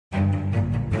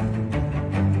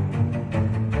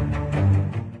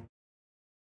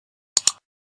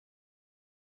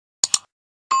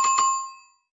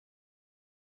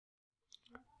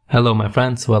Hello my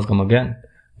friends, welcome again.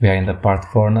 We are in the part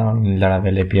 4 now in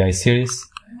Laravel API series.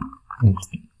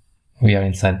 We are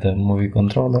inside the movie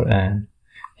controller and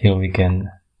here we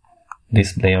can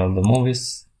display all the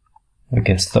movies. We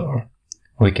can store,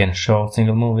 we can show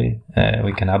single movie,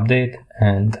 we can update,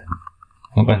 and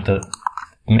I'm going to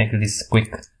make this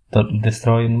quick to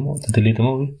delete the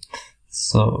movie.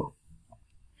 So,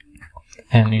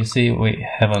 and you see we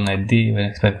have an ID, we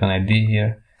expect an ID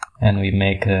here. And we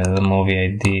make the movie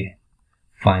ID,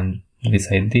 find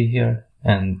this ID here,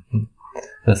 and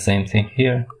the same thing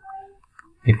here.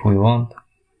 If we want,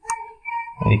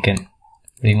 we can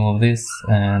remove this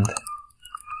and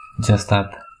just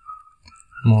add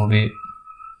movie.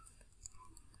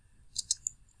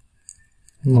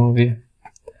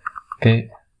 Okay,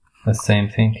 the same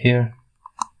thing here.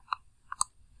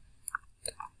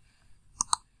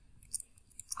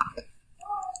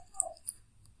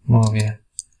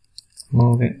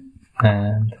 Movie,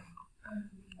 and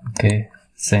okay,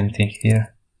 same thing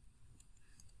here.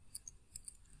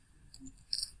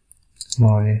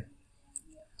 Movie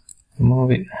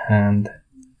and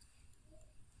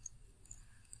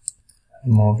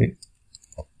movie,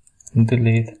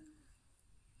 delete,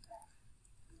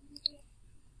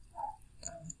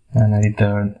 and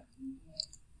return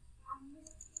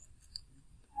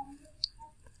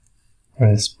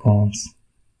response.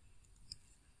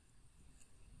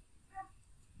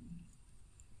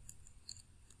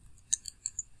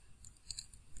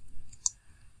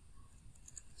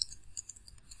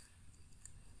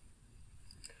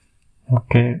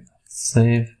 Okay,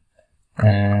 save,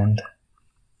 and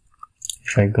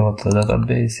if I go to the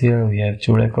database here, we have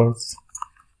 2 records.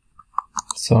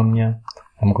 Sonia,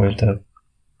 I'm going to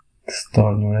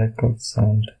store new records,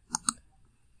 and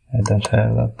I don't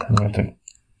have that. I'm going to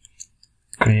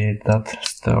create that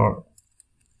store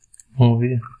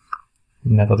movie.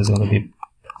 Method is going to be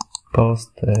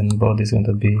post, and body is going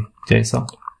to be JSON.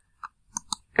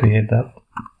 Create that,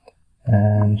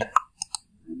 and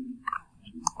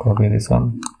copy this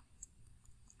one.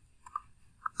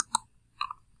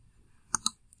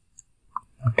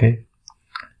 Okay,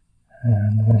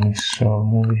 and when we show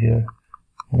movie here,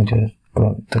 we just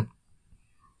go to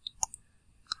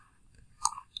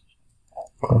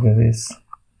copy this,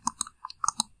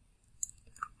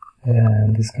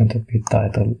 and this is going to be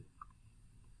title.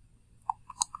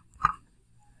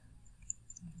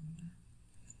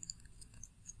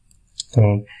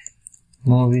 So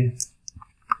movie.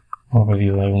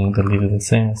 Overview, I want to leave it the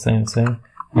same,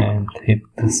 and hit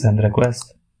the send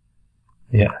request.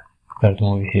 Yeah, third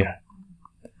movie here.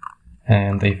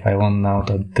 And if I want now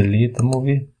to delete the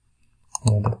movie,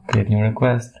 I'm going to create new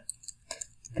request,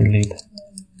 delete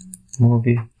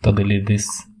movie, to delete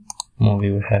this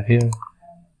movie we have here.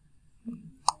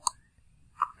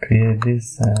 Create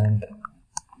this and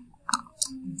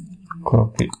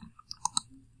copy,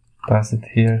 pass it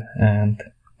here, and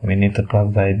we need to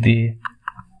pass the ID.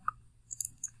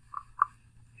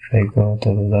 I go to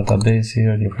the database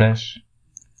here, refresh,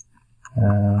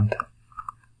 and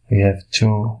we have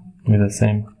 2 with the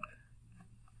same.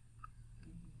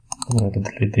 I'm going to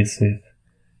delete this with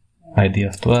ID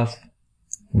of 12.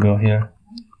 Go here,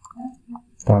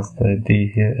 pass the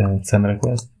ID here, and send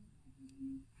request,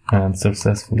 and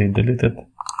successfully deleted.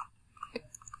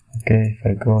 Okay, if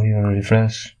I go here,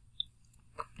 refresh,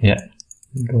 yeah,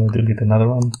 go delete another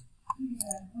one,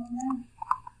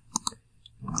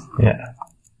 yeah.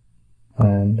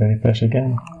 And refresh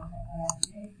again.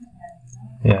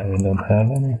 Yeah, we don't have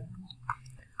any.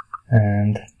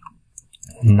 And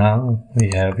now we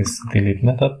have this delete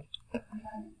method.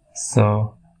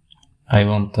 So I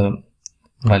want to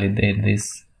validate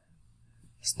this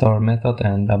store method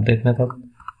and update method.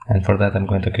 And for that I'm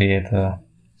going to create a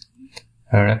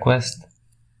request.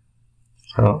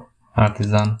 So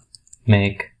artisan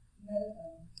make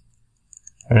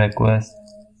request,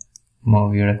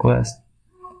 movie request.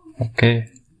 Okay,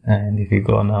 and if you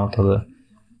go now to the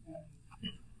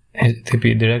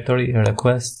HTTP directory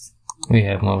requests, we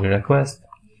have movie request,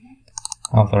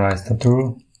 authorize to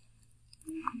true,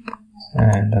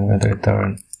 and I'm going to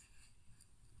return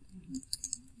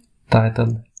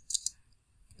title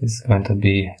is going to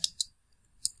be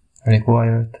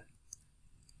required,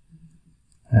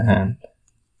 and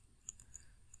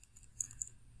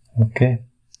okay,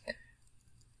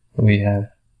 we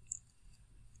have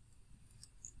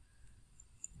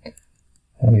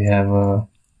a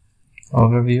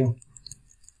overview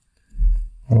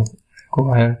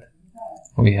required,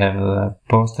 we have the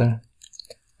poster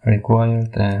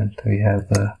required, and we have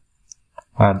the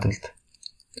adult.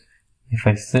 If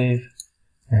I save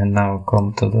and now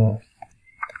come to the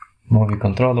movie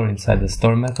controller inside the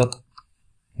store method,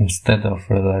 instead of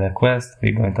the request,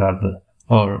 we're going to add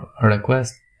our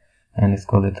request, and it's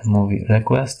called it movie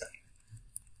request.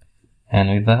 And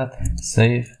with that,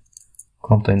 save,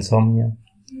 come to Insomnia,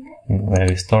 where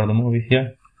we store the movie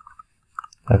here.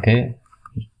 Okay,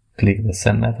 click the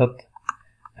send method,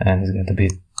 and it's going to be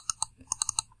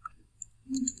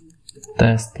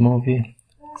test movie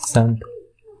send.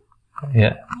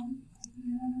 Yeah,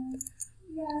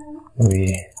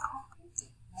 we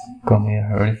come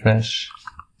here, refresh.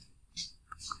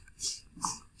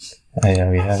 Yeah,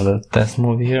 we have the test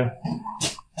movie here.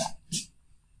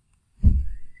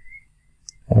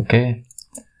 Okay,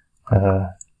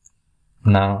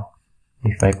 now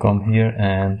if I come here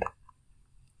and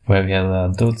where we have the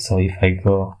adult, so if I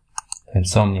go to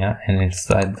Insomnia and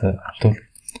inside the adult,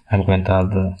 I'm going to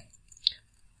add the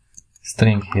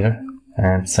string here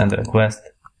and send request.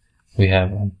 We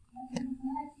have an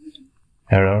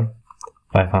error,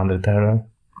 500 error,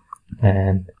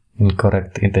 and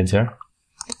incorrect integer,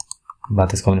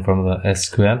 but it's coming from the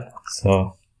SQL,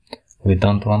 so we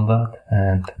don't want that.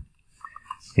 And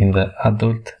in the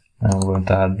adult, I'm going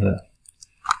to add the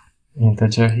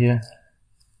integer here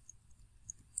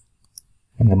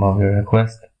in the movie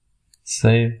request,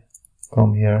 save,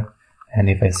 come here, and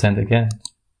if I send again,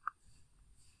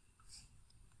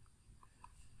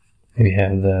 we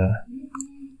have the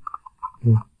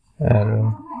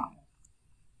error.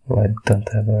 Oh, I don't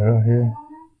have error here,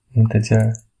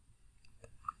 integer.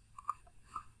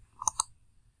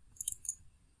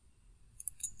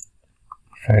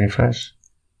 If I refresh,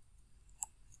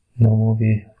 no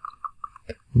movie,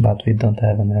 but we don't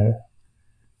have an error.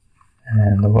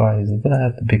 And why is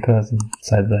that? Because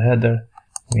inside the header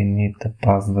we need to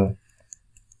pass the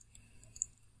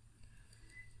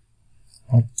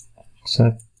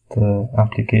set the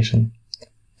application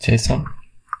JSON.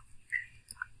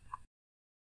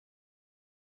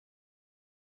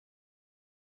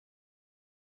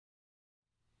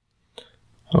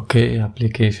 Okay,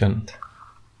 application.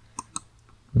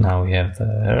 Now we have the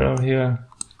error here.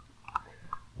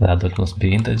 The adult must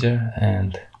be integer,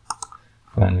 and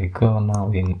when we go now,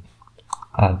 we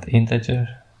add integer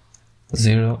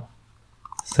 0,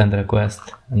 send request,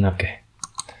 and okay.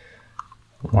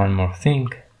 One more thing.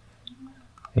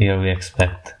 Here we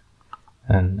expect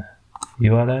an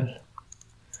URL,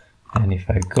 and if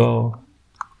I go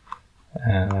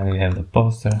and we have the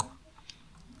poster,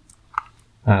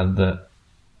 add the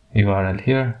URL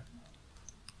here,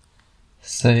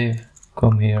 save,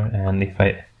 come here, and if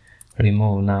I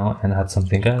remove now and add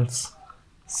something else,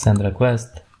 send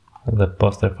request, the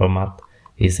poster format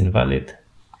is invalid,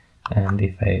 and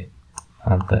if I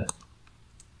add the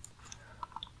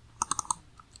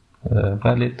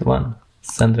valid one,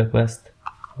 send request,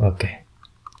 okay.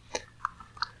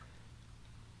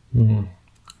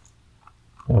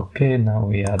 Okay, now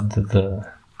we add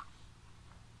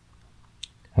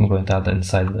I'm going to add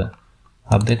inside the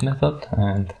update method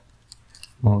and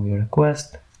movie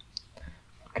request.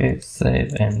 Okay,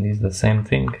 save, and it's the same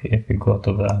thing. If we go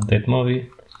to the update movie,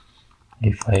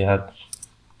 if I add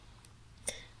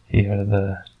here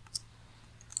the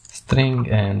string,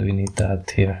 and we need to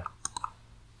add here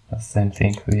the same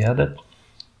thing we added.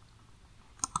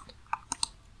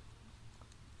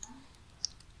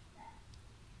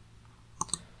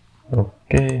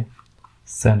 Okay,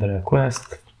 send a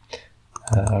request,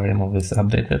 remove this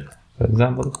updated, for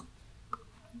example,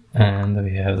 and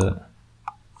we have the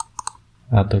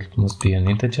adult must be an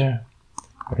integer,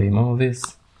 remove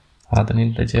this, add an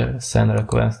integer, send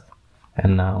request,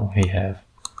 and now we have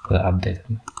the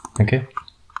updated. Okay,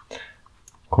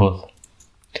 cool.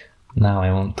 Now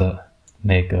I want to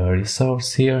make a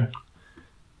resource here,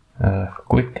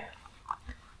 quick,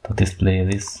 to display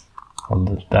this, all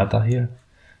the data here.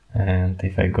 And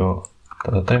if I go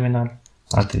to the terminal,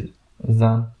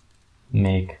 artisan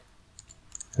make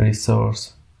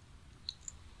resource,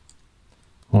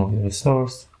 movie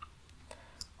resource,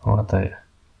 what I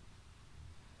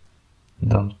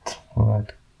don't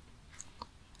write,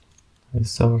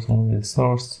 resource, movie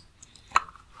resource,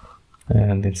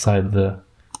 and inside the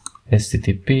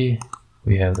HTTP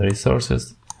we have the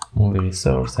resources, movie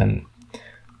resource, and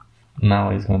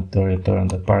now it's going to return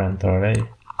the parent array.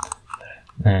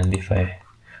 And if I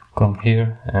come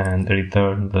here and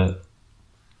return the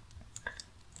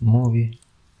movie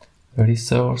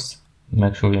resource,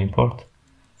 make sure you import,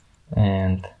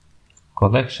 and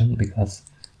collection, because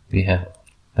we have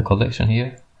a collection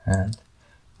here, and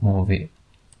movie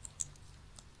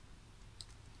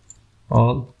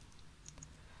all.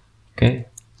 Okay,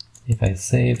 if I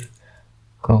save,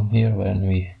 come here when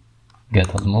we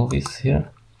get all movies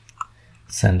here,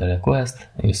 send a request,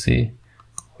 you see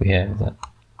we have the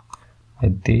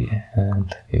ID,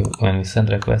 and when we send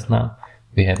request now,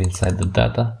 we have inside the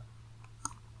data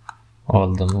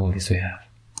all the movies we have.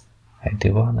 ID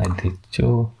 1, ID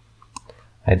 2,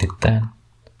 ID 10,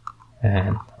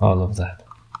 and all of that.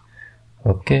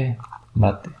 Okay,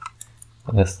 but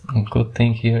the good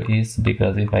thing here is,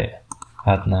 because if I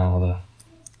add now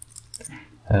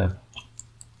the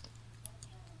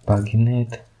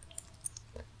paginate,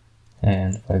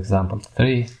 and for example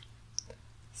 3,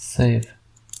 save,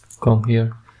 come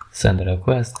here, send a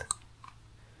request,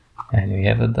 and we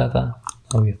have the data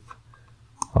with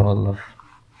all of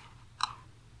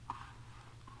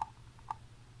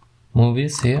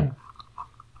movies here.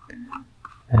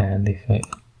 And if I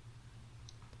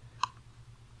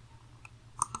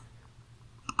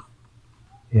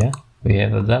we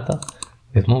have the data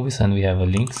with movies, and we have a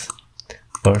links,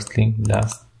 first link,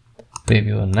 last,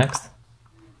 preview, and next.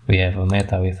 We have a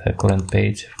meta with a current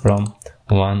page, from,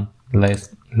 one,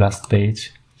 last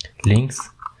page, links.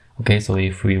 Okay, so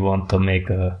if we want to make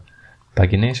a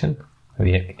pagination,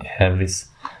 we have this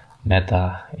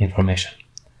meta information.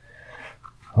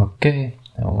 Okay,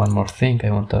 and one more thing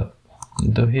I want to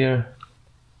do here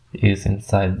is,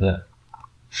 inside the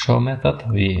show method,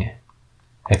 we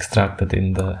extract it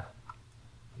in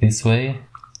this way.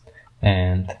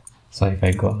 And so if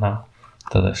I go now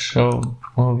to the show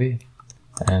movie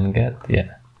and get,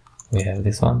 we have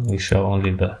this one. We show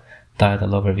only the title,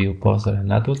 overview, poster,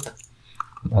 and adult.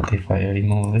 But if I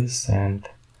remove this and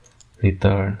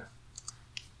return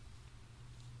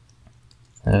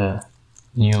a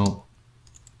new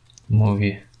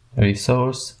movie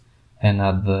resource and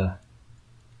add the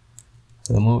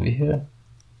movie here,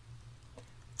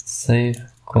 save,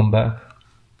 come back,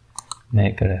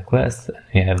 make a request, and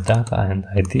we have data and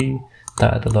ID,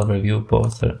 title, overview,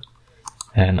 poster,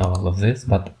 and all of this.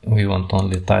 But we want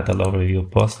only title, overview,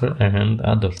 poster, and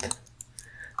adult.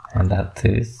 And that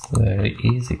is very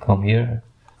easy. Come here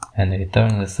and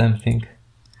return the same thing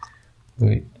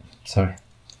we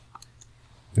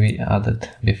added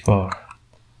before.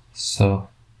 So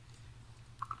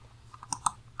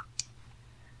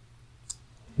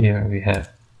here we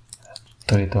have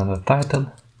to return the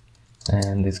title,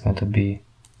 and it's going to be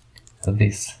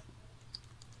this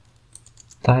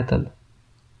title.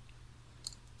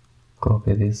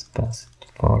 Copy this, pass it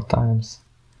 4 times,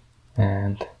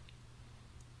 and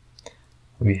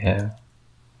we have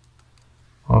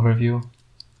overview,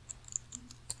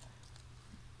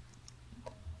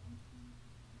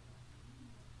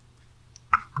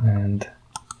 and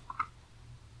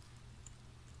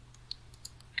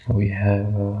we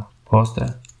have a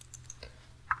poster,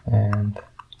 and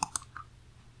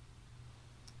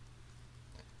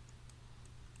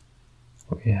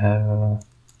we have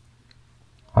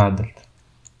adult.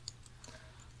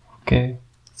 Okay,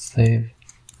 save,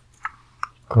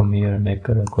 come here, make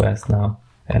a request now,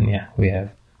 and we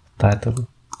have title,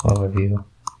 overview,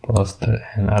 poster,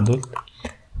 and adult.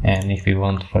 And if we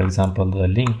want, for example, the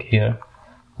link here,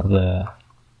 the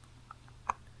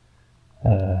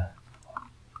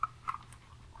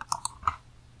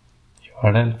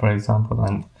URL, for example,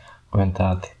 I'm going to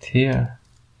add it here,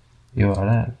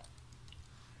 URL,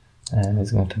 and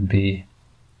it's going to be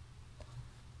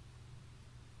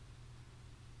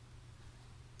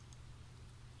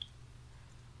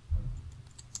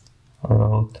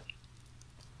road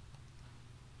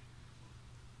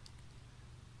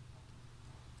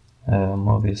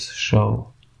movies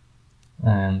show,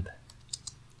 and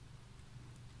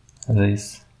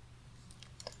this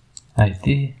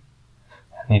ID.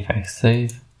 And if I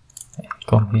save,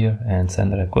 come here and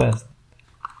send a request,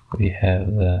 we have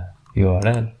the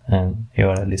URL, and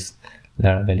URL is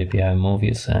Laravel API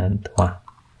movies and 1.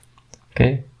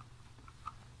 Okay,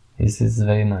 this is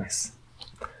very nice,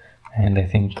 and I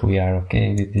think we are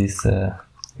okay with this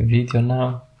video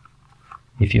now.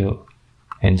 If you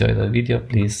enjoyed the video,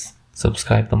 please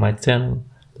subscribe to my channel,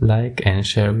 like and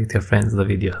share with your friends the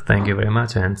video. Thank you very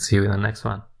much, and see you in the next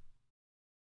one.